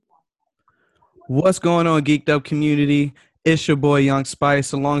What's going on, Geeked Up community? It's your boy Young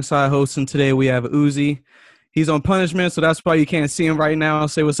Spice. Alongside hosting today, we have Uzi. He's on punishment, so that's why you can't see him right now.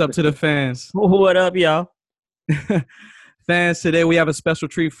 Say what's up to the fans. What up, y'all? Fans, today we have a special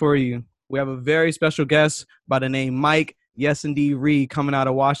treat for you. We have a very special guest by the name Mike, YesIndeed Reed, coming out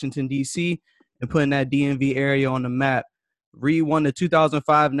of Washington, D.C., and putting that DMV area on the map. Reed won the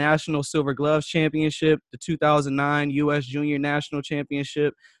 2005 National Silver Gloves Championship, the 2009 U.S. Junior National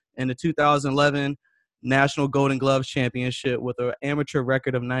Championship, and the 2011 National Golden Gloves Championship with an amateur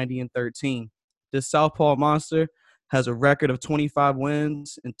record of 90-13. This Southpaw monster has a record of 25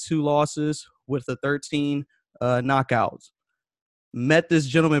 wins and 2 losses with the 13 knockouts. Met this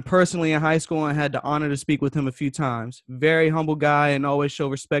gentleman personally in high school and had the honor to speak with him a few times. Very humble guy and always show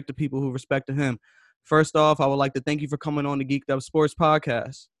respect to people who respected him. First off, I would like to thank you for coming on the Geeked Up Sports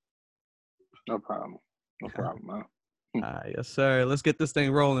Podcast. No problem. No problem, man. Yes, sir. Let's get this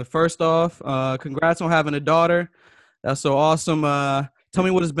thing rolling. First off, congrats on having a daughter. That's so awesome. Tell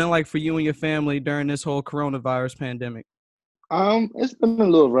me what it's been like for you and your family during this whole coronavirus pandemic. It's been a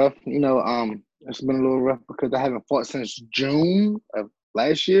little rough, it's been a little rough because I haven't fought since June of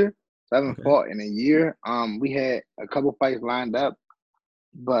last year. So I haven't Okay. fought in a year. We had a couple fights lined up,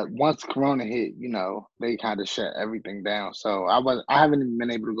 but once Corona hit, they kind of shut everything down. So I haven't even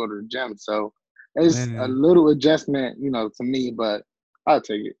been able to go to the gym. So it's a Man. little adjustment, to me, but I'll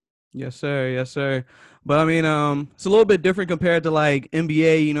take it. Yes, sir. Yes, sir. But I mean, it's a little bit different compared to like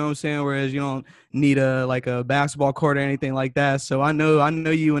NBA, you know what I'm saying? Whereas you don't need a basketball court or anything like that. So I know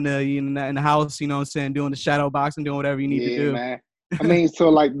you in the house, you know what I'm saying, doing the shadow boxing, doing whatever you need to Yeah, do. man. I mean, so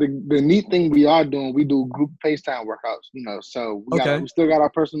like the neat thing we are doing, we do group FaceTime workouts, So Okay. we still got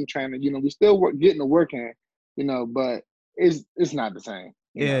our personal trainer, we still getting the work in, but it's not the same,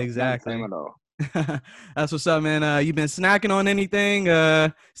 Yeah, not the same exactly. at all. That's what's up, man. You been snacking on anything?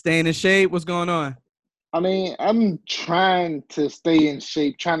 Staying in shape? What's going on? I mean, I'm trying to stay in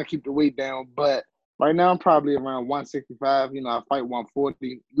shape, trying to keep the weight down, but right now I'm probably around 165. I fight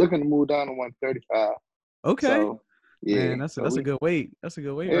 140, looking to move down to 135. Okay. So yeah, Man, that's a, so that's a good weight. That's a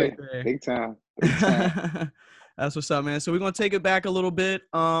good weight yeah, right there. big time, big time. That's what's up, man. So we're gonna take it back a little bit.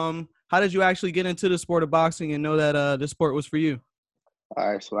 How did you actually get into the sport of boxing and know that this sport was for you?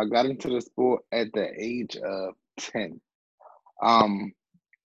 All right, so I got into the sport at the age of 10. Um,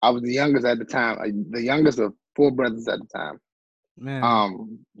 I was the youngest at the time, the youngest of four brothers at the time.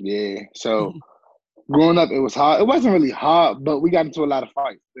 Man. Yeah. So growing up, it was hard. It wasn't really hard, but we got into a lot of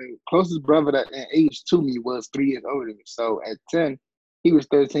fights. The closest brother that in age to me was 3 years older than me. So at 10, he was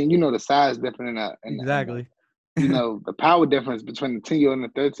 13. The size difference Exactly. the power difference between the 10-year-old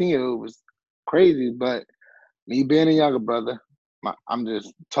and the 13-year-old was crazy. But me being a younger brother, I'm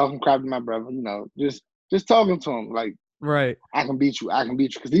just talking crap to my brother. Just talking to him like Right. I can beat you, I can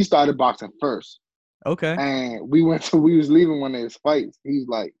beat you, because he started boxing first, Okay. and we was leaving one of his fights. He's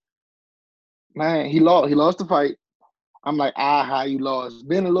like, man, he lost the fight. I'm like, how you lost?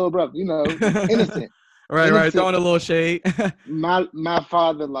 Being a little brother, innocent, Right. innocent. Throwing a little shade. My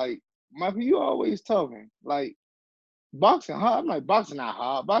father, like, Michael, you always talking like boxing hard. I'm like, boxing not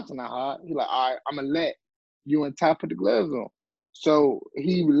hard, boxing not hard. He like, all right, I'm gonna let you and Ty put the gloves on. So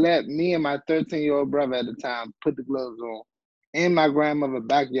he let me and my 13-year-old brother at the time put the gloves on in my grandmother's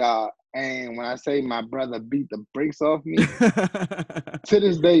backyard. And when I say my brother beat the brakes off me, to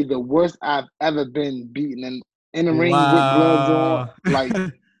this day, the worst I've ever been beaten in the ring with gloves on. Wow. Like,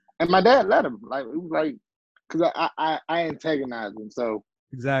 and my dad let him. Like, it was like, because I antagonized him. So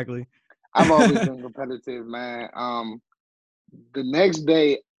Exactly. I've always been competitive, man. The next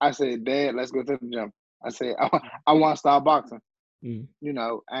day, I said, Dad, let's go to the gym. I said, I want to start boxing, Mm.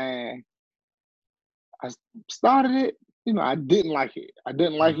 and I started it. I didn't like it. I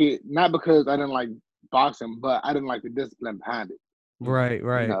didn't like it, not because I didn't like boxing, but I didn't like the discipline behind it. Right. You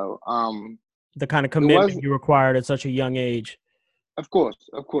Right. know, The kind of it commitment was, you required at such a young age. of course,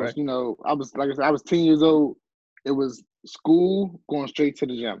 Right. I was, like I said, I was 10 years old. It was school going straight to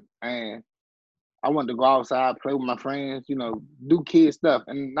the gym, and I wanted to go outside, play with my friends, do kid stuff.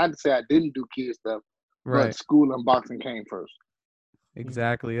 And not to say I didn't do kid stuff, but Right. school and boxing came first.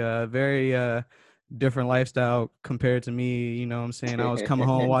 Exactly. Very different lifestyle compared to me. You know what I'm saying? I was coming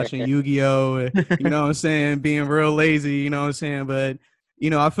home watching Yu-Gi-Oh! You know what I'm saying? Being real lazy, you know what I'm saying? But,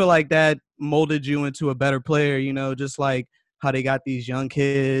 I feel like that molded you into a better player, just like how they got these young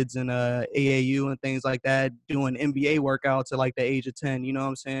kids and AAU and things like that doing NBA workouts at like the age of 10, you know what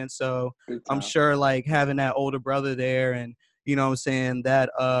I'm saying? So Big I'm time. sure like having that older brother there and you know what I'm saying,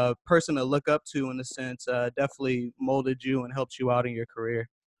 that person to look up to in a sense definitely molded you and helped you out in your career.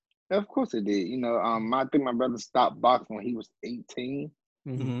 Of course it did. I think my brother stopped boxing when he was 18.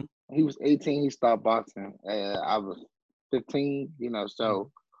 Mm-hmm. He was 18. He stopped boxing. I was 15.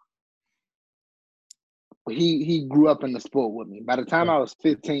 So he grew up in the sport with me. By the time Right. I was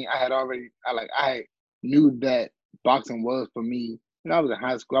 15, I knew that boxing was for me. I was in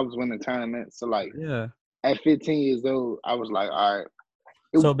high school. I was winning tournaments. So Yeah. at 15 years old, I was like, all right.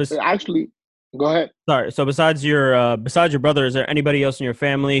 So, It actually, go ahead. sorry. So besides your brother, is there anybody else in your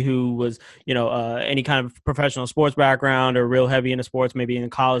family who was, any kind of professional sports background or real heavy into sports, maybe in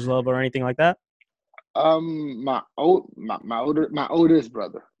college level or anything like that? My oldest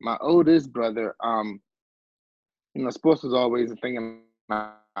brother. Sports was always a thing in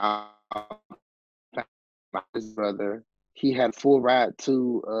my oldest brother. He had a full ride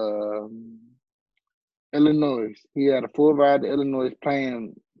to Illinois. He had a full ride to Illinois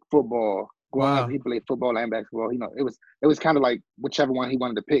playing football. Growing up, Wow. he played football and basketball. It was kind of like whichever one he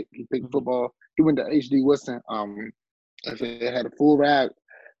wanted to pick. He picked Mm-hmm. football. He went to HD Wilson. It had a full ride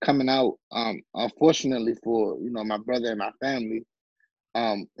coming out. Unfortunately for my brother and my family,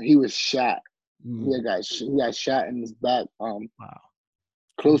 he was shot. Mm. He got shot in his back, Wow.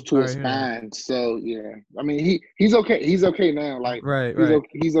 close I'm to his sorry to hear that. spine. So yeah, I mean he's okay. He's okay now. Like Right, he's right.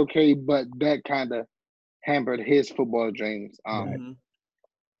 okay. He's okay, but that kind of hampered his football dreams. Right. Mhm.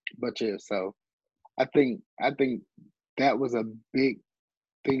 But yeah, so I think that was a big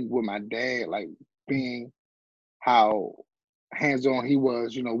thing with my dad, like being how hands-on he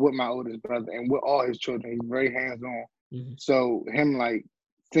was, with my oldest brother and with all his children. He's very hands-on. Mm-hmm. So him like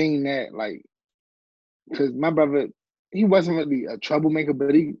seeing that, like, because my brother, he wasn't really a troublemaker,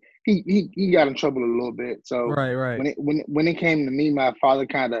 but he got in trouble a little bit. So Right, right. when it came to me, my father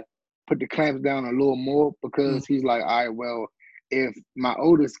kind of put the clamps down a little more because he's like, all right, well, if my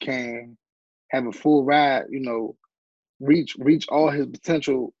oldest can have a full ride, reach all his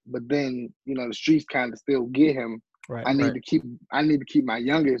potential, but then the streets kind of still get him. Right. I need Right. to keep my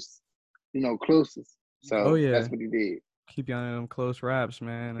youngest, closest. Oh So yeah. that's what he did. Keep you on them close raps,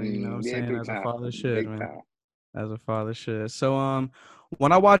 man. And you know what I'm Yeah, saying, big as a time, father should, big man. time. As a father should. So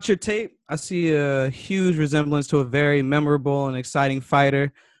when I watch your tape, I see a huge resemblance to a very memorable and exciting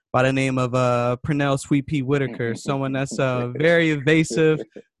fighter by the name of Pernell Sweet Pea Whitaker, someone that's very evasive,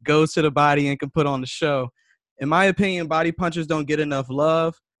 goes to the body, and can put on the show. In my opinion, body punchers don't get enough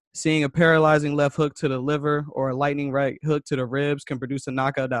love. Seeing a paralyzing left hook to the liver or a lightning right hook to the ribs can produce a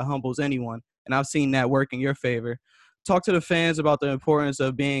knockout that humbles anyone. And I've seen that work in your favor. Talk to the fans about the importance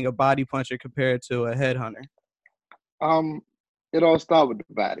of being a body puncher compared to a headhunter. um, it all starts with the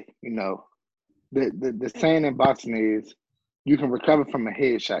body. The saying in boxing is you can recover from a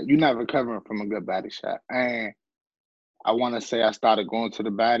head shot. You're not recovering from a good body shot. And I want to say I started going to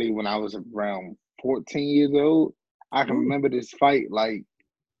the body when I was around 14 years old. I can Ooh. remember this fight like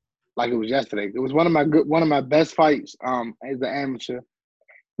it was yesterday. It was one of my best fights as an amateur.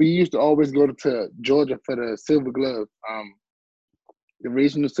 We used to always go to Georgia for the Silver Glove. The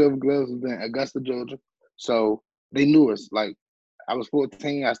regional Silver Gloves was in Augusta, Georgia. So they knew us. Like I was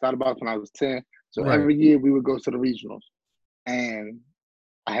 14, I started boxing when I was 10. So Right. every year we would go to the regionals. And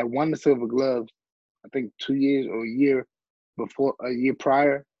I had won the Silver Gloves, I think 2 years or a year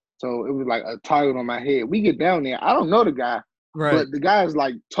prior. So it was like a target on my head. We get down there. I don't know the guy, Right. but the guy is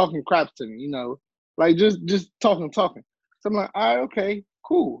like talking crap to me, like just talking. So I'm like, all right, okay,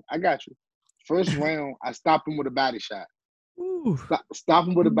 cool, I got you. First round, I stopped him with a body shot. Ooh. Stop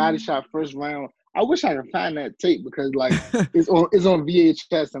him with a body shot first round. I wish I could find that tape because like it's on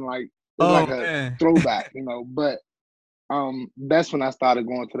VHS and like it's Oh like a man. throwback. But that's when I started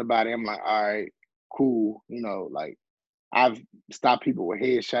going to the body. I'm like, all right, cool, like I've stopped people with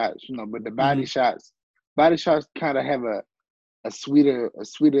headshots, but the Mhm. body shots kind of have a sweeter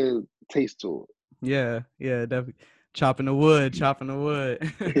taste to Yeah, yeah, definitely. Chopping the wood, chopping the wood.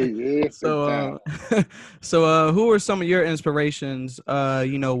 it. Yeah, big time. so who are some of your inspirations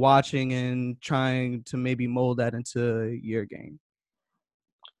watching and trying to maybe mold that into your game?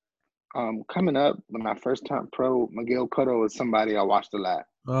 Coming up when I first turned pro, Miguel Cotto was somebody I watched a lot.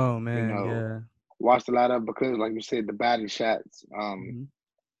 Oh You man, know, yeah. watched a lot of because, like you said, the body shots. Mhm.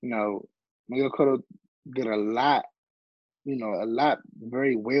 You know, Miguel Cotto did a lot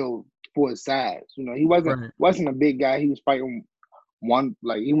very well for his size. He wasn't Right. wasn't a big guy. He was fighting he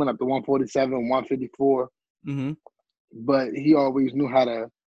went up to 147, 154, Mhm. but he always knew how to,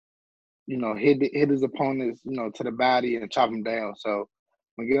 hit his opponents, to the body and chop him down. So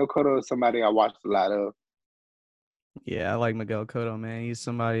Miguel Cotto is somebody I watched a lot of. Yeah, I like Miguel Cotto, man. He's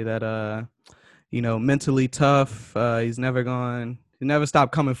somebody that mentally tough. He never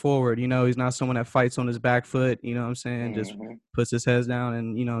stopped coming forward. He's not someone that fights on his back foot, you know what I'm saying? Just Hmm. puts his head down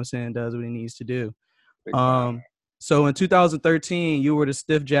and, you know what I'm saying, does what he needs to do. Big time. Um, So in 2013, you were the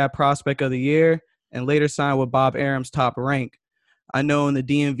Stiff Jab Prospect of the Year and later signed with Bob Arum's Top Rank. I know in the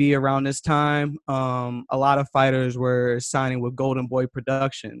DMV around this time, a lot of fighters were signing with Golden Boy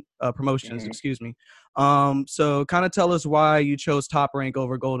Promotions, Mhm. excuse me. So kind of tell us why you chose Top Rank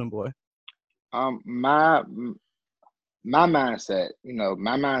over Golden Boy. My mindset,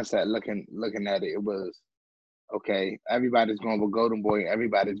 my mindset looking at it, it was okay. Everybody's going with Golden Boy.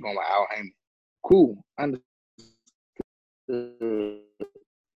 Everybody's going with Al Heyman. Cool, understood.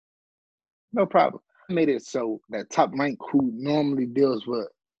 No problem. I made it so that Top Rank, who normally deals with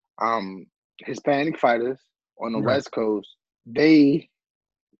Hispanic fighters on the Right. West Coast, they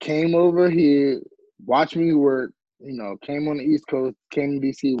came over here, watched me work, came on the East Coast, came to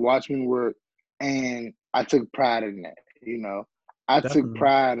DC, watched me work, and I took pride in that. I took Definitely.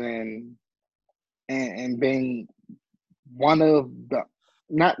 pride in being one of the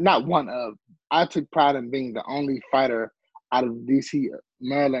not one of. I took pride in being the only fighter out of DC,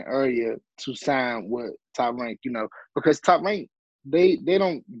 Maryland area to sign with Top Rank. Because Top Rank they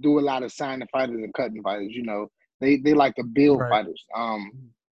don't do a lot of signing fighters and cutting fighters. They like to build Right. fighters.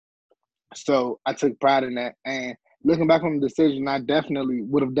 So I took pride in that, and looking back on the decision, I definitely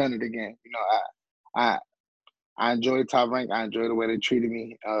would have done it again. I I enjoyed Top Rank. I enjoyed the way they treated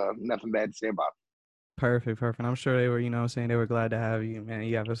me. Nothing bad to say about Perfect. I'm sure they were, saying they were glad to have you, man.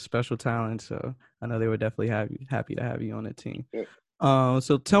 You have a special talent, so I know they were definitely happy to have you on the team. it.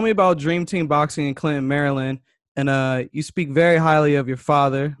 So tell me about Dream Team Boxing in Clinton, Maryland. And you speak very highly of your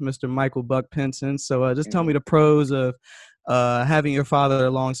father, Mr. Michael Buck Pinson. So just tell me Mhm. the pros of having your father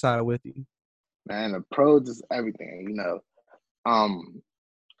alongside with you. Man, the pros is everything. Um,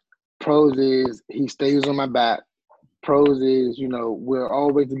 Pros is he stays on my back. Pros is we're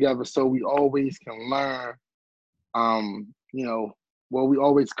always together, so we always can learn. You know what we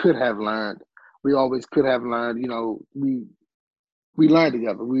always could have learned. We always could have learned. We learned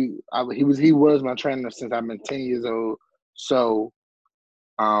together. He was my trainer since I've been 10 years old. So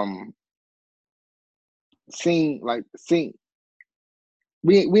um, seeing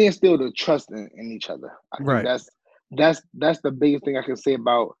we instilled a trust in each other. I think Right. that's the biggest thing I can say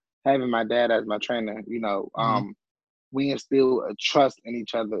about having my dad as my trainer. Mhm. We instilled a trust in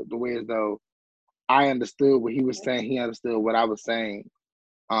each other the way as though I understood what he was saying, he understood what I was saying.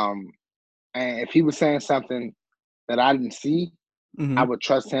 Um, and if he was saying something that I didn't see, I Mhm. would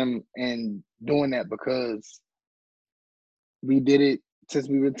trust him in doing that because we did it since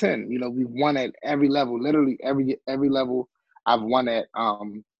we were 10. We've won at every level, literally every level I've won at.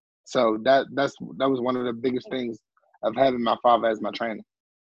 So that was one of the biggest things of having my father as my trainer.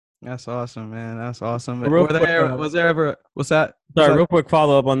 That's awesome, man. That's awesome. Real quick, Was there ever what's that? sorry, real quick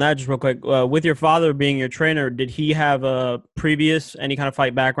follow up on that, just real quick. With your father being your trainer, did he have a previous any kind of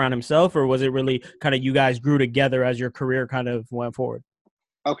fight background himself, or was it really kind of you guys grew together as your career kind of went forward?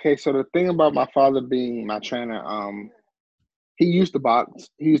 Okay, so the thing about my father being my trainer, he used to box.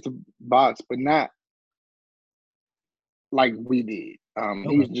 He used to box, but not like we did. He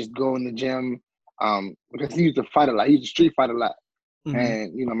Okay. used to just go in the gym because he used to fight a lot. He used to street fight a lot. Mhm.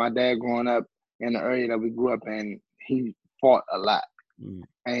 And my dad growing up in the area that we grew up in, he fought a lot, Mm.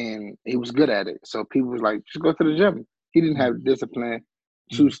 and he was good at it. So people was like, just go to the gym. He didn't have discipline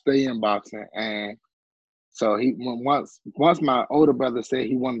to Mm. stay in boxing, and so once my older brother said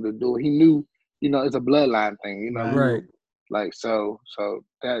he wanted to do it, he knew, it's a bloodline thing. We Right. Right. were like so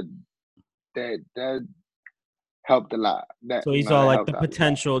that helped a lot. So he saw That like the helped out a lot.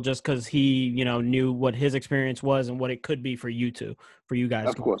 potential just because he, knew what his experience was and what it could be for you guys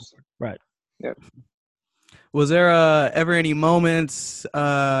Of going course. forward. Right. Yep. Was there ever any moments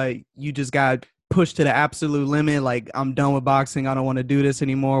you just got pushed to the absolute limit, like I'm done with boxing, I don't want to do this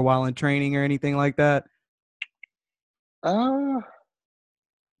anymore while in training or anything like that? Uh,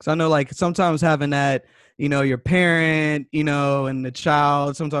 Because I know like sometimes having that, your parent, and the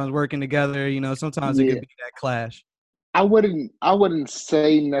child sometimes working together, sometimes it could yeah. be that clash. I wouldn't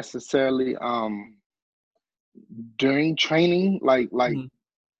say necessarily during training, like Mhm.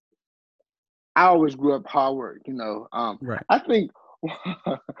 I always grew up hard work, Right. I think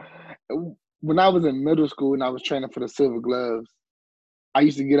when I was in middle school and I was training for the Silver Gloves, I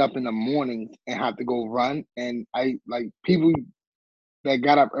used to get up in the mornings and have to go run. And I like people that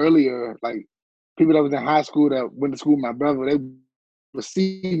got up earlier, like people that was in high school that went to school with my brother, they would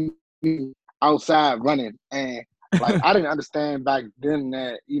see me outside running. And like I didn't understand back then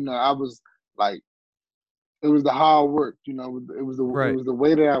that, I was like it was the hard work, it Right. was the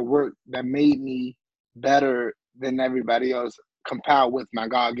way that I worked that made me better than everybody else compiled with my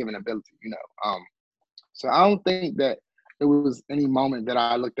God given ability. So I don't think that it was any moment that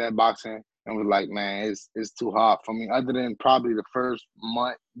I looked at boxing and was like, man, it's too hard for me. Other than probably the first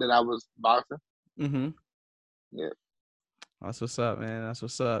month that I was boxing. Mm-hmm. Yeah. That's what's up, man. That's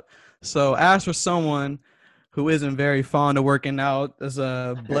what's up. So, as for someone who isn't very fond of working out, is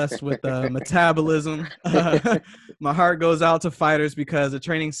blessed with metabolism, my heart goes out to fighters because the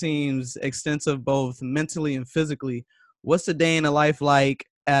training seems extensive both mentally and physically. What's the day in the life like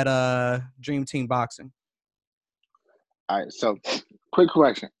at Dream Team Boxing? All right. So, quick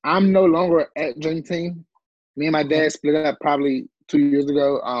question. I'm no longer at Dream Team. Me and my dad split up probably 2 years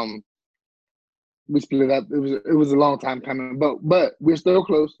ago. We split up. It was a long time coming, but we're still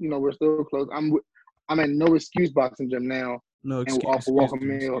close. You know, we're still close. I'm at No Excuse Boxing Gym now, No and excuse. off of Walker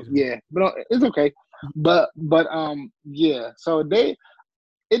Mill. Excuse me. Yeah, but it's okay. But yeah. So it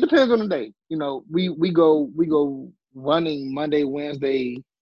depends on the day. You know, we go running Monday, Wednesday,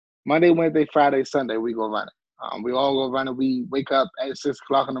 Friday, Sunday. We go running. We all go running. We wake up at 6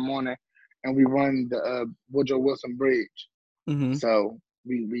 o'clock in the morning, and we run the Woodrow Wilson Bridge. Mm-hmm. So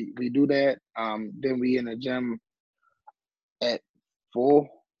we do that. Then we in the gym at 4.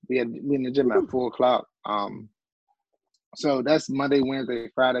 We in the gym at 4 o'clock. So that's Monday, Wednesday,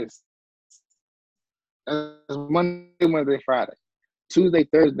 Friday. That's Monday, Wednesday, Friday. Tuesday,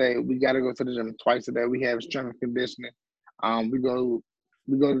 Thursday, we gotta go to the gym twice a day. We have strength and conditioning. We go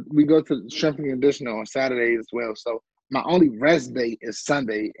to strength and conditioning on Saturday as well. So my only rest day is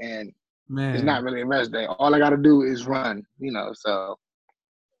Sunday, and it's not really a rest day. All I gotta do is run, you know. So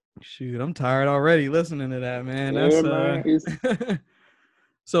shoot, I'm tired already listening to that, man. yeah, That's man.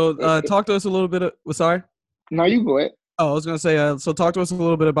 So talk to us a little bit. Sorry. No, you go ahead. Oh, I was gonna say. So talk to us a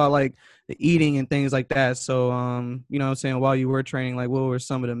little bit about like the eating and things like that. So you know what I'm saying, while you were training, like what were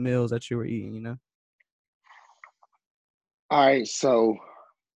some of the meals that you were eating? You know. All right, so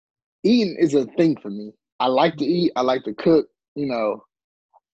eating is a thing for me. I like to eat. I like to cook. You know.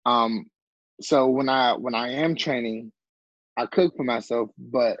 So when I am training, I cook for myself,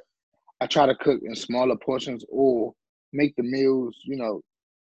 but I try to cook in smaller portions or make the meals, you know,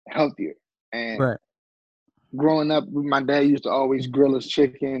 healthier. And Right. growing up, my dad used to always grill us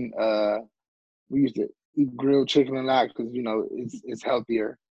chicken. We used to eat grilled chicken a lot because you know it's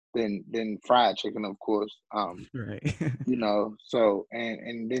healthier than fried chicken, of course. Right. You know, so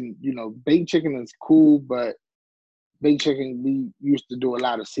and then you know baked chicken is cool, but baked chicken we used to do a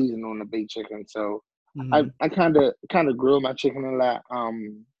lot of seasoning on the baked chicken. So Mm-hmm. I kind of grill my chicken a lot.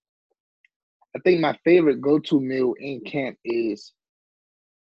 I think my favorite go-to meal in camp is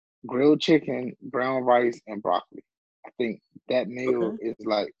grilled chicken, brown rice, and broccoli. I think that meal is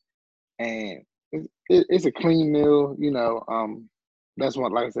like, and it's a clean meal. You know, that's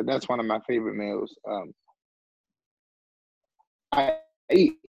one. Like I said, that's one of my favorite meals. I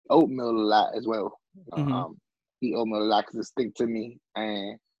eat oatmeal a lot as well. Mm-hmm. Eat oatmeal a lot because it stick to me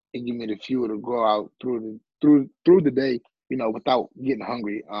and it give me the fuel to go out through the day. You know, without getting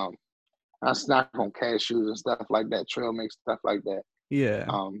hungry. I snack on cashews and stuff like that, trail mix stuff like that. Yeah.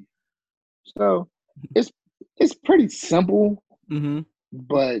 So it's pretty simple, Mm-hmm.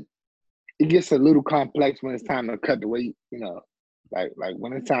 but it gets a little complex when it's time to cut the weight. You know, like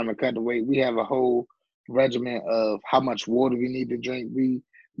when it's time to cut the weight, we have a whole regimen of how much water we need to drink. We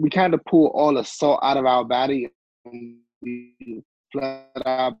kind of pull all the salt out of our body. And we flood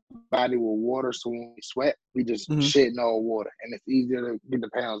our body with water, so when we sweat, we just shitting all water, and it's easier to get the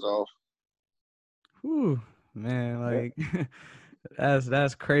pounds off. Whew, man, like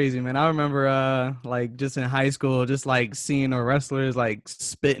that's crazy, man. I remember like just in high school, just like seeing the wrestlers like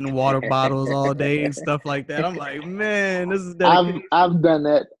spitting water bottles all day and stuff like that. I'm like, man, this is dedication. I've done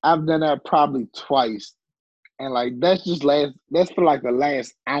that. I've done that probably twice. And like that's for like the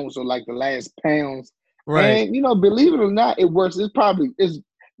last ounce or like the last pounds. Right. And you know, believe it or not, it works. It's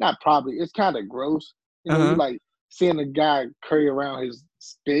not probably, it's kind of gross. You know, you like seeing a guy carry around his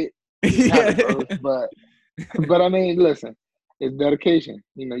spit. It's kind of gross, but I mean, listen, it's dedication.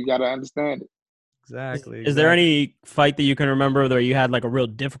 You know, you got to understand it. Exactly. Is there any fight that you can remember where you had like a real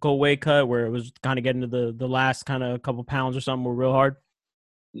difficult weight cut where it was kind of getting to the last kind of couple pounds or something were real hard?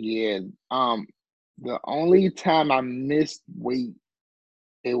 Yeah. The only time I missed weight,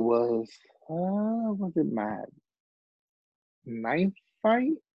 it was it my ninth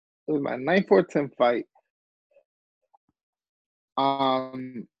fight? It was my ninth or 10th fight.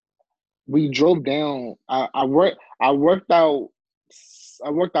 We drove down. I worked out. I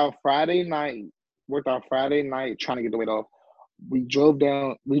worked out Friday night. Worked out Friday night trying to get the weight off. We drove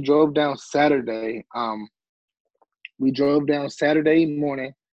down. We drove down Saturday. We drove down Saturday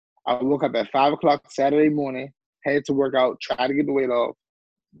morning. I woke up at 5 o'clock Saturday morning. Had to work out. Tried to get the weight off.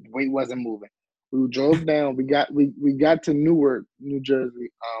 Weight wasn't moving. We drove down. We got to Newark, New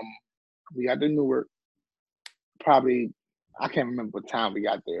Jersey. We got to Newark. Probably, I can't remember what time we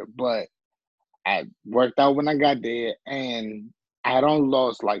got there, but I worked out when I got there, and I had only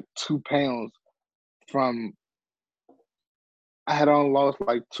lost like 2 pounds from. I had only lost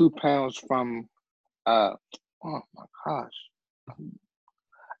like 2 pounds from. Uh, oh my gosh,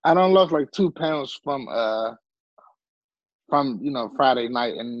 I don't lost like 2 pounds from Friday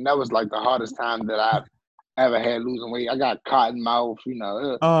night, and that was like the hardest time that I've ever had losing weight. I got cotton mouth,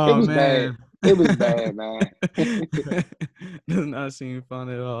 it Oh was bad. man. It was bad, man. Does not seem fun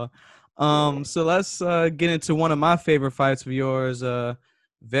at all. So let's get into one of my favorite fights of yours.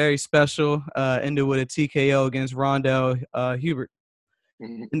 Very special. Ended with a TKO against Rondell Hubert.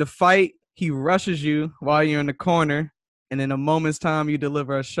 Mhm, In the fight, he rushes you while you're in the corner, and in a moment's time, you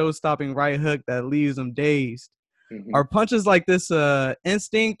deliver a show-stopping right hook that leaves him dazed. mhm. Are punches like this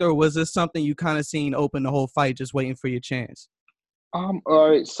instinct, or was this something you kind of seen open the whole fight, just waiting for your chance? All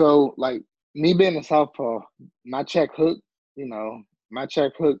right. So, like me being a southpaw, my check hook, you know, my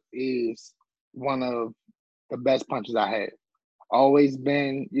check hook is one of the best punches I had. Always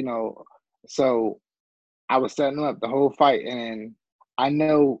been, So I was setting up the whole fight, and I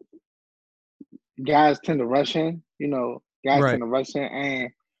know guys tend to rush in. Guys Right. tend to rush in, and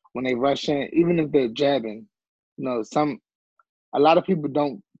when they rush in, even if they're jabbing, some a lot of people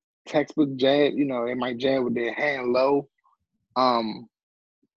don't textbook jab. They might jab with their hand low. Um,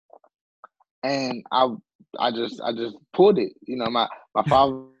 and I just pulled it. My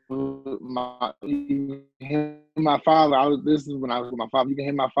father, my father. This is when I was with my father. You can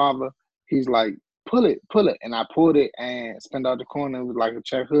hear my father. He's like, pull it, and I pulled it and spun out the corner. It was like a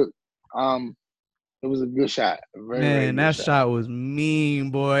check hook. Um, it was a good shot, a very very Man, good that shot. shot was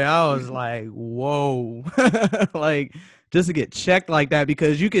mean, boy. I was like, whoa. Like, just to get checked like that,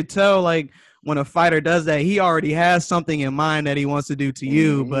 because you could tell, like, when a fighter does that, he already has something in mind that he wants to do to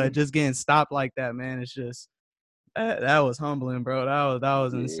you, but Hmm. just getting stopped like that, man, it's just that was humbling, bro. That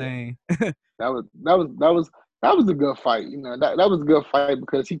was Yeah, insane. that was a good fight. That was a good fight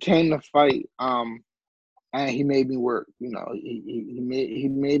because he came to fight. And he made me work. He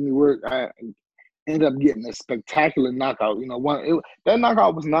made me work. I ended up getting a spectacular knockout. That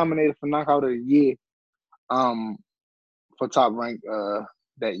knockout was nominated for knockout of the year, um, for Top Rank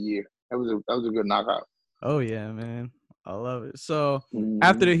that year. That was a good knockout. Oh yeah, man. I love it. So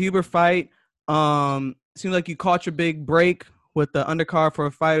after Hmm. the Huber fight, seems like you caught your big break with the undercard for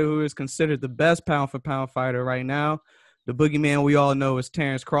a fighter who is considered the best pound for pound fighter right now. The boogeyman we all know is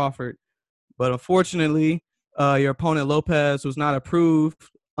Terrence Crawford. But unfortunately, your opponent Lopez was not approved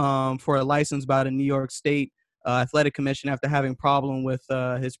for a license by the New York State Athletic Commission after having problem with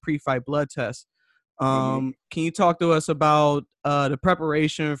his pre-fight blood test. Hmm. Can you talk to us about the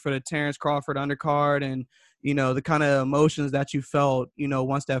preparation for the Terrence Crawford undercard and the kind of emotions that you felt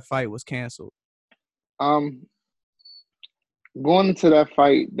once that fight was canceled? Um, Going into that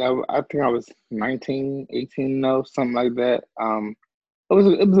fight, I think I was 19, 18, no, something like that. It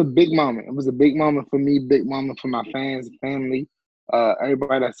was a big moment. It was a big moment for me, big moment for my fans, family,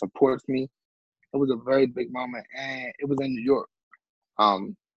 everybody that supports me. It was a very big moment, and it was in New York.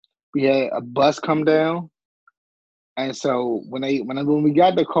 Um, we had a bus come down, and so when we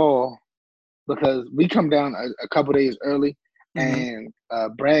got the call, because we come down a couple days early, Mm-hmm. and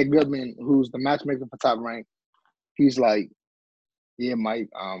Brad Goodman, who's the matchmaker for Top Rank, he's like, "Yeah, Mike,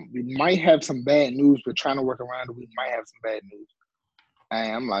 we might have some bad news. We're trying to work around it. We might have some bad news."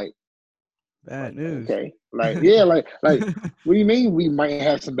 And I'm Bad news. okay, like yeah, like what do you mean we might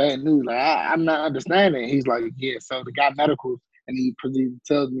have some bad news? Like I'm not understanding. He's like, yeah. So the guy medicals, and he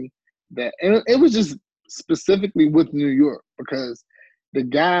tells me that, and it was just specifically with New York because the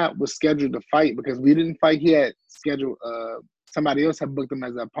guy was scheduled to fight because we didn't fight. He had scheduled somebody else had booked him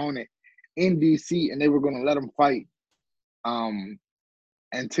as an opponent in DC, and they were going to let him fight um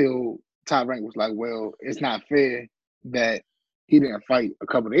until Top Rank was like, well, it's not fair that he didn't fight a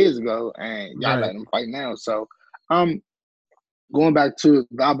couple of days ago, and y'all Right. letting him fight now. So, um, going back to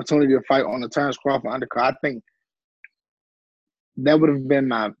the opportunity to fight on the Terrence Crawford undercard, I think that would have been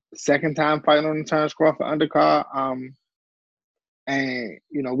my second time fighting on the Terrence Crawford undercard. And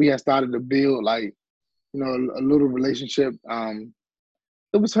we had started to build like a little relationship.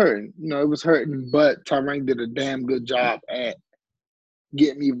 It was hurting, it was hurting, but Top Rank did a damn good job at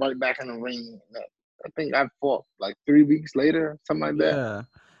getting me right back in the ring. I think I fought like 3 weeks later, something like that. Yeah.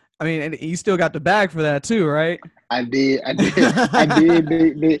 I mean, and you still got the bag for that too, right? I did, I did, I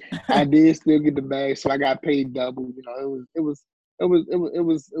did, I did still get the bag, so I got paid double. It was a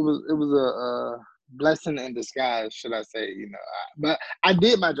blessing in disguise, should I say? But I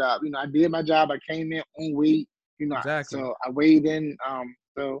did my job. I did my job. I came in on weight. Exactly. So I weighed in.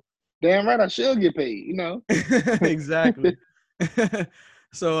 So damn right I should get paid, you know. Exactly.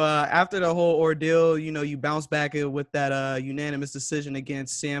 So after the whole ordeal, you know, you bounce back with that unanimous decision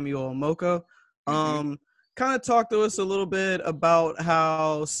against Samuel Omoko. Kind of talk to us a little bit about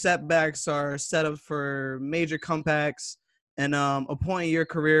how setbacks are set up for major comebacks and a point in your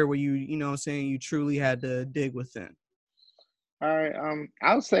career where you know what I'm saying, you truly had to dig within. All right,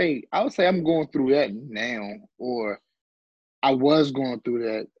 I would say I'm going through that now, or I was going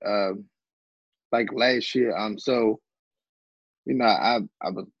through that like last year. So you know, I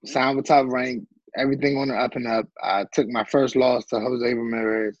was signed with Top Rank, everything on the up and up. I took my first loss to Jose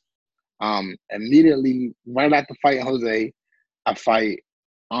Ramirez. Immediately right after fighting Jose, I fight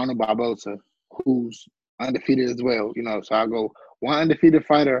Arnold Barbosa, who's undefeated as well. You know, so I go one undefeated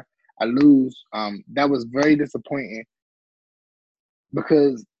fighter, I lose. That was very disappointing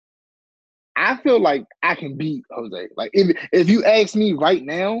because I feel like I can beat Jose. Like if you ask me right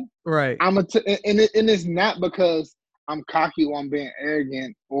now, Right. and it's not because I'm cocky or I'm being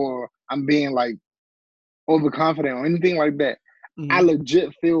arrogant or I'm being like overconfident or anything like that. I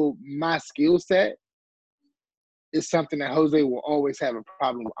legit feel my skill set is something that Jose will always have a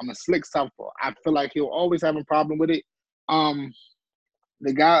problem with. I'm a slick southpaw. I feel like he'll always have a problem with it.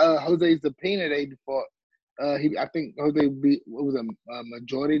 The guy Jose Zapina they fought. I think Jose beat what was a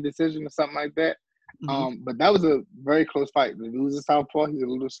majority decision or something like that. But that was a very close fight. The dude's a southpaw. He's a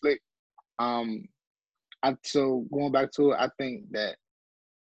little slick. So going back to it, I think that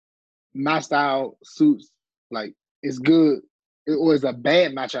my style suits like it's good. It was a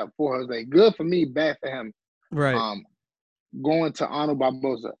bad matchup for Jose. Good for me, bad for him. Right. Going to Arnold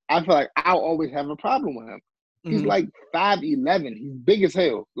Barbosa, I feel like I'll always have a problem with him. He's like 5'11". He's big as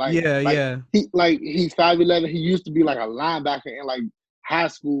hell. Yeah. He's 5'11". He used to be like a linebacker in like high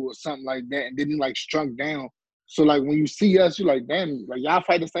school or something like that, and then he like shrunk down. So like when you see us, you're like, damn, like y'all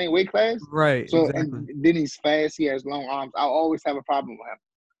fight the same weight class. Right. So Exactly. and then he's fast. He has long arms. I'll always have a problem with him.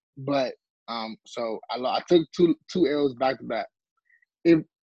 But so I took two L's back to back. It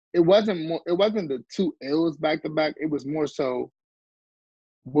wasn't the two L's back to back. It was more so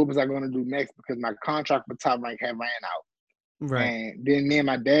what was I going to do next because my contract with Top Rank had ran out. Right. And then me and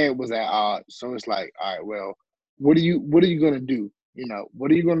my dad was at odds. So it's like, all right, well, what are you gonna do? You know,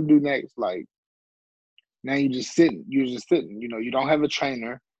 what are you gonna do next? Like now you're just sitting. You know, you don't have a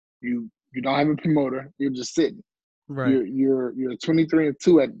trainer. You don't have a promoter. You're just sitting. Right. You're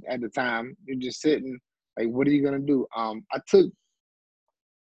 23-2 at the time. You're just sitting. Like, what are you gonna do? I took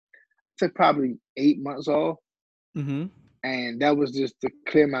probably 8 months off, and that was just to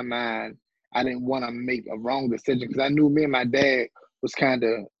clear my mind. I didn't want to make a wrong decision because I knew me and my dad was kind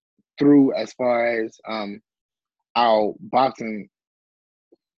of through as far as our boxing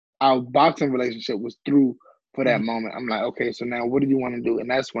relationship was through for that moment. I'm like, okay, so now what do you want to do? And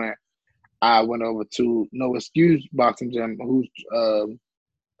that's when I went over to No Excuse Boxing Gym,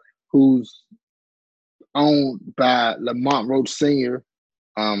 who's owned by Lamont Roach Sr.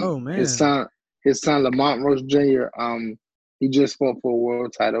 Oh man. His son Lamont Roach Jr. He just fought for a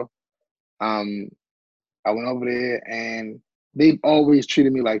world title. I went over there and they've always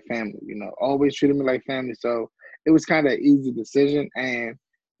treated me like family, you know, always treated me like family. So it was kind of an easy decision. And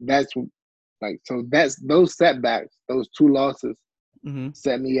that's those setbacks, those two losses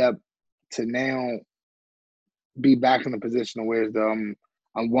set me up to now be back in the position where I'm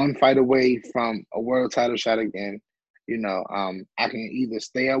one fight away from a world title shot again. You know, I can either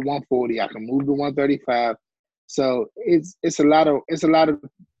stay at 140, I can move to 135. So it's a lot of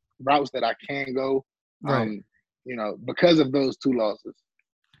routes that I can go. Right. You know, because of those two losses.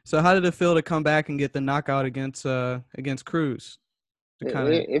 So how did it feel to come back and get the knockout against Cruz?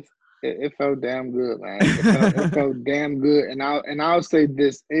 It felt damn good, man. It felt damn good, and I'll say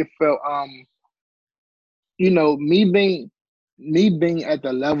this: it felt you know, me being at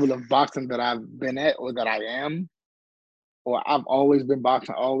the level of boxing that I've been at or that I am, or I've always been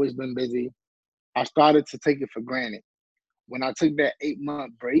boxing, always been busy. I started to take it for granted. When I took that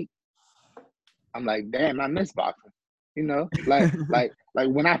 8-month break, I'm like, damn, I miss boxing. You know, like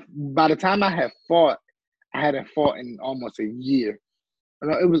by the time I had fought, I hadn't fought in almost a year.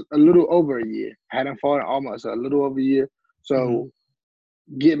 No, it was a little over a year. I hadn't fought in almost a little over a year. So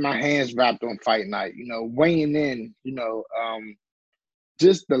getting my hands wrapped on fight night, you know, weighing in, you know,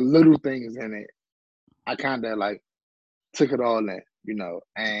 just the little things in it. I kind of like took it all in, you know,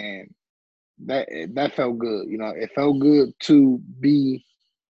 and that felt good. You know, it felt good to be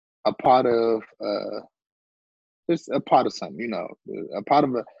a part of just a part of something, you know, a part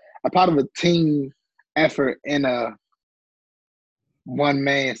of a team effort in a one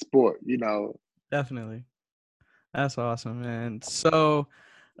man sport, you know. Definitely. That's awesome, man. So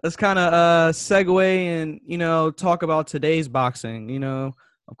let's kind of segue and talk about today's boxing.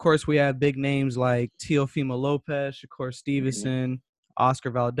 Of course, we have big names like Teofimo Lopez, Shakur Mhm. Stevenson, Oscar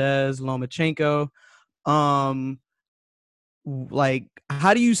Valdez, Lomachenko. Um, like,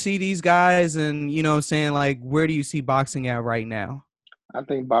 how do you see these guys, and saying like, where do you see boxing at right now? I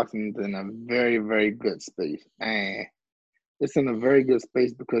think boxing is in a very, very good space, and it's in a very good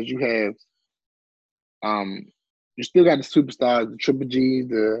space because um you still got the superstars, the Triple G's,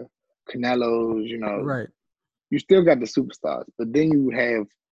 the Canelos. Right. You still got the superstars, but then you have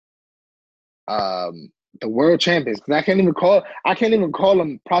um the world champions. Because I can't even call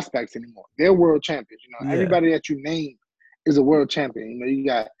them prospects anymore. They're world champions. Yeah. Everybody that you name is a world champion. You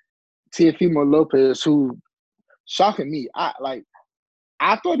got Teofimo Lopez, who shocking me. I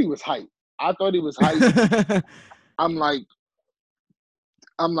thought he was hype. I thought he was hype. I'm like,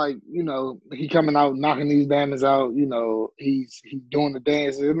 he coming out knocking these diamonds out. He's doing the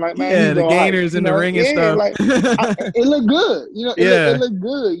dances. I'm like, man, Yeah, he's the all hype. gainers in the ring and Yeah, stuff. like it looked good. It Yeah. looked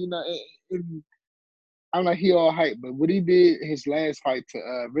good. I'm like, he all hype. But what he did his last fight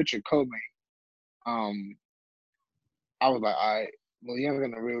to Richard Coleman, um, I was like, all right, Lil Young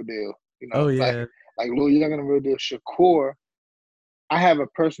in the real deal. Oh Like yeah. Lil Young in the real deal. Shakur, I have a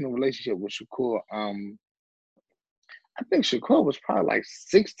personal relationship with Shakur. I think Shakur was probably like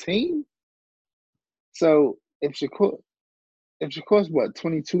 16. So if Shakur's what,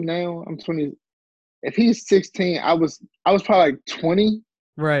 22 now, I'm 20. If he's 16, I was probably like 20,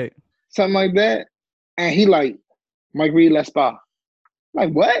 Right. something like that. And he like, Mike Reed, let's spar.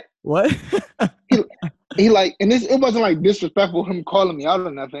 Like, what? What? He he like, and it wasn't like disrespectful him calling me out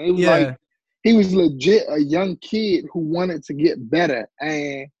or nothing. It was like Yeah. he was legit a young kid who wanted to get better.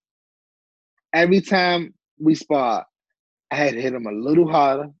 And every time we sparred, I had to hit him a little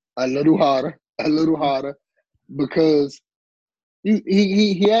harder, a little harder, a little harder, because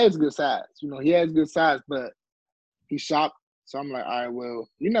he has good size. He has good size, but he's sharp. So I'm like, all right, well,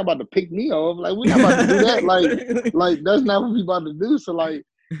 you're not about to pick me off. Like, we're not about to do that. Like that's not what we about to do. So like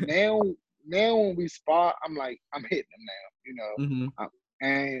now when we spar, I'm like, I'm hitting him hmm now.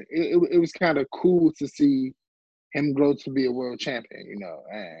 And it was kind of cool to see him grow to be a world champion.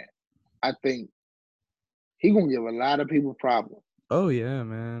 And I think he gonna give a lot of people problems. Oh yeah,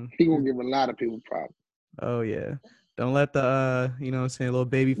 man. He gonna give a lot of people problems. Oh yeah. Don't let the little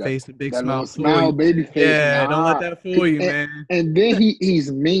baby That face and big that smile little fool you. smile baby face, Yeah, don't let nah. that fool you, And, man. and then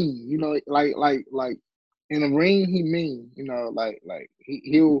he's mean, like in the ring he mean, like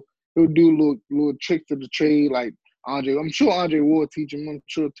he'll do little tricks to the trade, like Andre. I'm sure Andre Ward teach him. I'm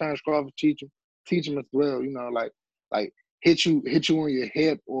sure Terrence Crawford teach him as well. Like hit you on your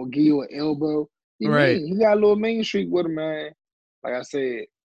hip or give you an elbow. He Right. mean. He got a little mean streak with him, man. Like I said,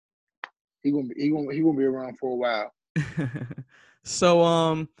 he gonna be around for a while.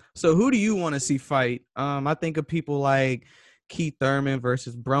 So who do you want to see fight? I think of people like Keith Thurman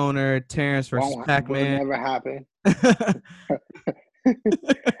versus Broner, Terrence versus Will Pac-Man. never happen.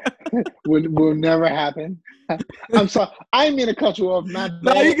 will never happen. I'm sorry. I didn't mean to cut you off. My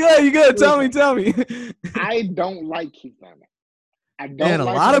No, you bad. good. You good. Tell Listen, me. I don't like Keith Thurman. I Man, don't a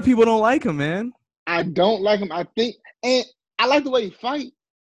like lot of him. people don't like him, man. I don't like him. I think, and I like the way he fight.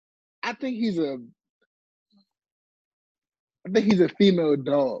 I think he's a female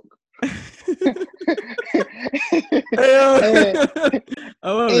dog. and,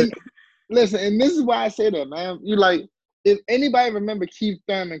 I love it. and listen, and this is why I say that, man. You like, if anybody remember Keith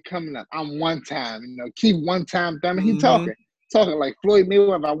Thurman coming up, I'm one time, Keith one time Thurman, he Mm-hmm. talking like Floyd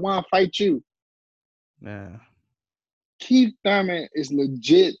Mayweather, I want to fight you. Yeah. Keith Thurman is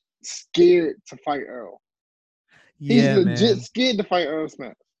legit scared to fight Earl. He's Yeah, legit man. scared to fight Earl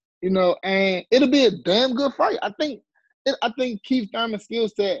Smith. And it'll be a damn good fight. I think Keith Thurman's skill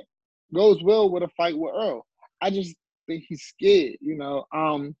set goes well with a fight with Earl. I just think he's scared,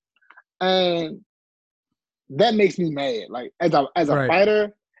 and that makes me mad. Like as a Right.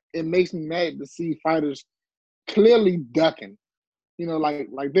 fighter, it makes me mad to see fighters clearly ducking.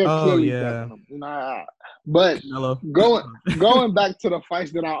 Like they're Oh clearly yeah. ducking them. But Canelo. going back to the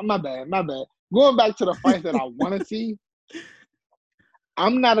fights that my bad. Going back to the fights that I want to see,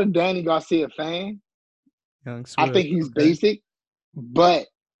 I'm not a Danny Garcia fan. Young I Swift. think he's Okay. basic, but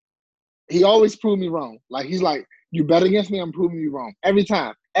he always proved me wrong. Like he's like, you bet against me, I'm proving you wrong every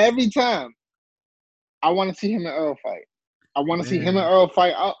time. Every time, I want to see him and Earl fight. I want to see him and Man. Earl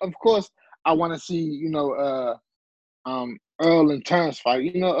fight. Of course, I want to see Earl and Terrence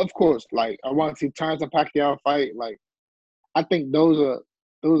fight. Of course, like I want to see Terrence and Pacquiao fight. Like I think those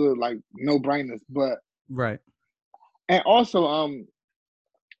are like no brainers. But Right. and also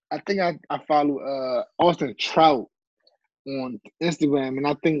I think I follow Austin Trout on Instagram, and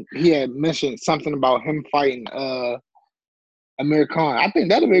I think he had mentioned something about him fighting Amir Khan. I think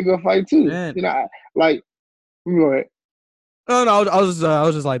that'd be a good fight too. Man. You know, like go ahead. Oh no, I was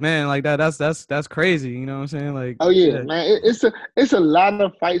just like, man, like that's crazy. You know what I'm saying? Like, Oh yeah, man, it's a lot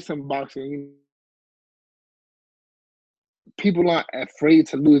of fights in boxing. You know, people aren't afraid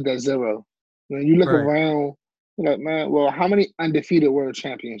to lose that zero. When you look right. around, you're like, man, well, how many undefeated world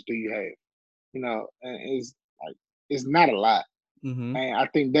champions do you have? You know, and it's not a lot. Mm-hmm. And I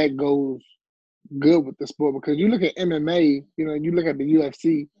think that goes good with the sport because you look at MMA, you know, you look at the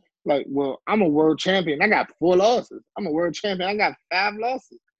UFC, like, well, I'm a world champion. I got 4 losses. I'm a world champion. I got 5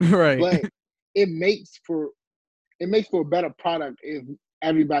 losses. Right. But it makes for a better product if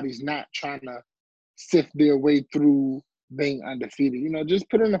everybody's not trying to sift their way through being undefeated. You know, just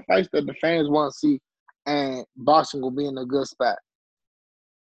put in the fights that the fans want to see, and boxing will be in a good spot.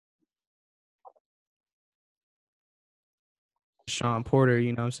 Sean Porter,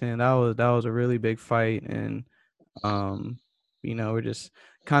 you know what I'm saying? That was a really big fight, and you know, we're just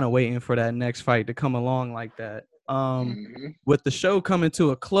kind of waiting for that next fight to come along like that. Mm-hmm. With the show coming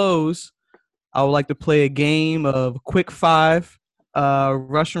to a close, I would like to play a game of quick 5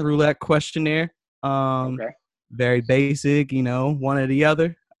 Russian roulette questionnaire. Okay. Very basic, you know, one or the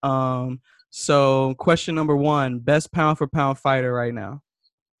other. So question number 1, best pound for pound fighter right now.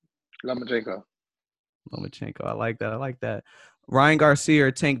 Lomachenko. Lomachenko. I like that. I like that. Ryan Garcia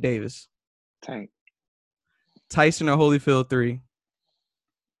or Tank Davis? Tank. Tyson or Holyfield 3?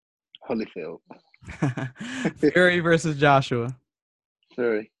 Holyfield. Fury versus Joshua.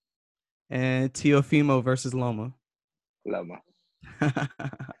 Fury. And Teofimo versus Loma. Loma.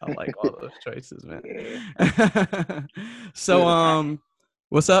 I like all those choices, man. Yeah. So,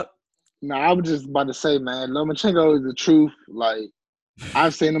 what's up? No, I was just about to say, man, Lomachenko is the truth. Like,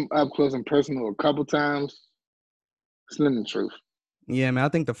 I've seen him up close and personal a couple times. It's the truth. Yeah, man. I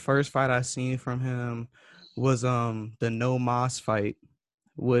think the first fight I seen from him was the No Moss fight,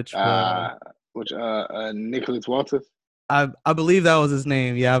 which was Nicholas Walters. I believe that was his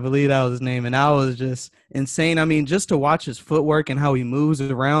name. Yeah, I believe that was his name, and that was just insane. I mean, just to watch his footwork and how he moves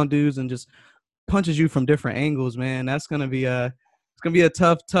around dudes and just punches you from different angles, man. That's gonna be a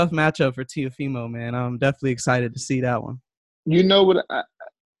tough matchup for Teofimo, man. I'm definitely excited to see that one. You know what?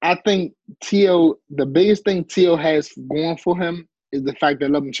 I think Teo, the biggest thing Teo has going for him is the fact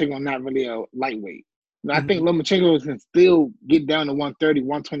that Lomachenko not really a lightweight. I think Lomachenko can still get down to 130,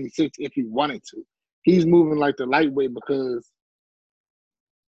 126 if he wanted to. He's moving like the lightweight because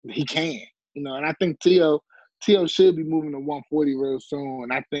he can, you know. And I think Teo should be moving to 140 real soon.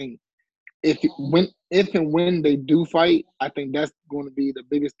 And I think if and when they do fight, I think that's going to be the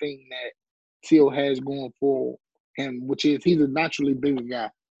biggest thing that Teo has going for him, which is he's a naturally bigger guy.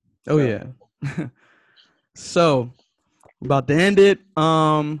 Oh yeah. So about to end it.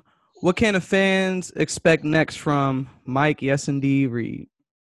 What can the fans expect next from Mike YesIndeed Reed?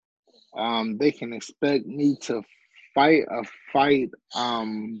 They can expect me to fight a fight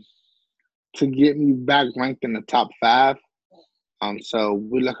to get me back ranked in the top 5. So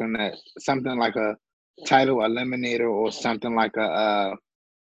we're looking at something like a title eliminator or something like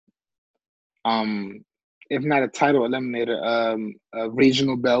if not a title eliminator, a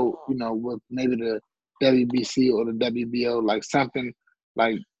regional belt, you know, with maybe the WBC or the WBO, like something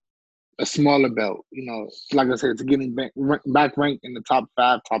like a smaller belt, you know, like I said, to get me back ranked in the top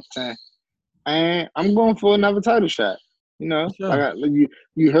 5, top 10. And I'm going for another title shot. You know, Sure. like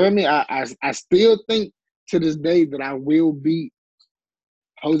you heard me. I still think to this day that I will beat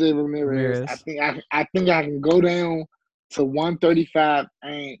Jose Ramirez. I think I can go down to 135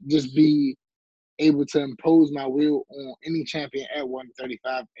 and just be able to impose my will on any champion at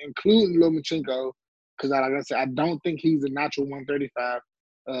 135, including Lomachenko, because like I said, I don't think he's a natural 135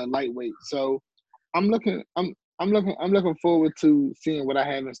 lightweight. So I'm looking forward to seeing what I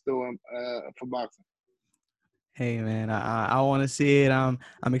have in store for boxing. Hey man, I want to see it. I'm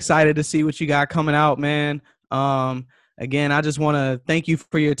excited to see what you got coming out, man. Again, I just want to thank you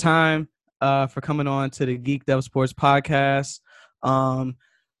for your time, for coming on to the Geeked Up Sports podcast.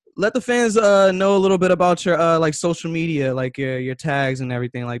 Let the fans know a little bit about your like social media, like your tags and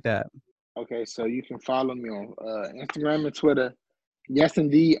everything like that. Okay, so you can follow me on Instagram and Twitter.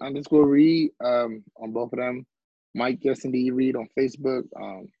 YesIndeed_Reed on both of them. Mike YesIndeed Reed on Facebook.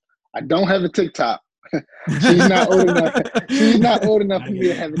 I don't have a TikTok. She's not old enough. She's not old enough for me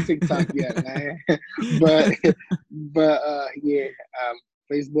to have a TikTok yet, man. but yeah,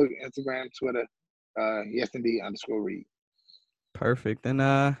 Facebook, Instagram, Twitter. YesIndeed_Reed. Perfect. And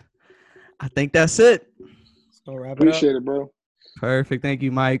I think that's it. So wrap it up. Appreciate it, bro. Perfect. Thank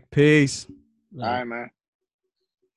you, Mike. Peace. All right, man.